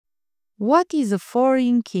What is a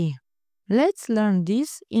foreign key? Let's learn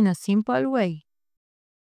this in a simple way.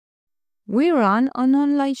 We run an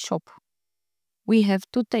online shop. We have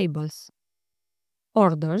two tables.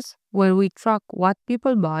 Orders, where we track what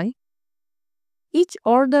people buy. Each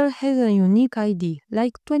order has a unique ID,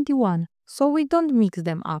 like 21, so we don't mix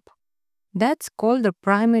them up. That's called the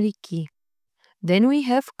primary key. Then we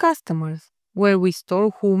have customers, where we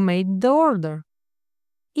store who made the order.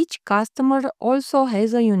 Each customer also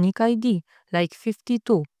has a unique ID, like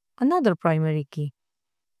 52, another primary key.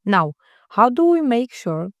 Now, how do we make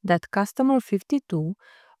sure that customer 52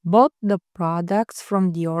 bought the products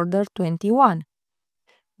from the order 21?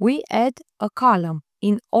 We add a column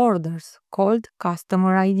in orders called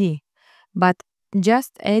customer ID, but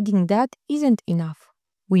just adding that isn't enough.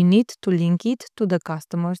 We need to link it to the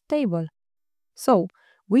customers table. So,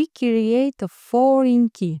 we create a foreign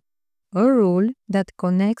key, a rule that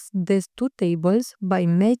connects these two tables by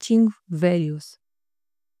matching values.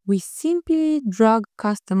 We simply drag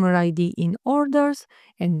customer ID in orders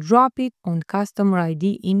and drop it on customer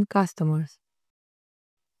ID in customers.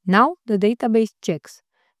 Now the database checks,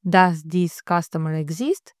 does this customer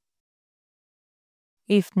exist?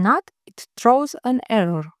 If not, it throws an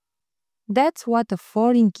error. That's what a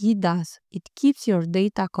foreign key does. It keeps your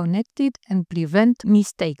data connected and prevents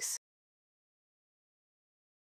mistakes.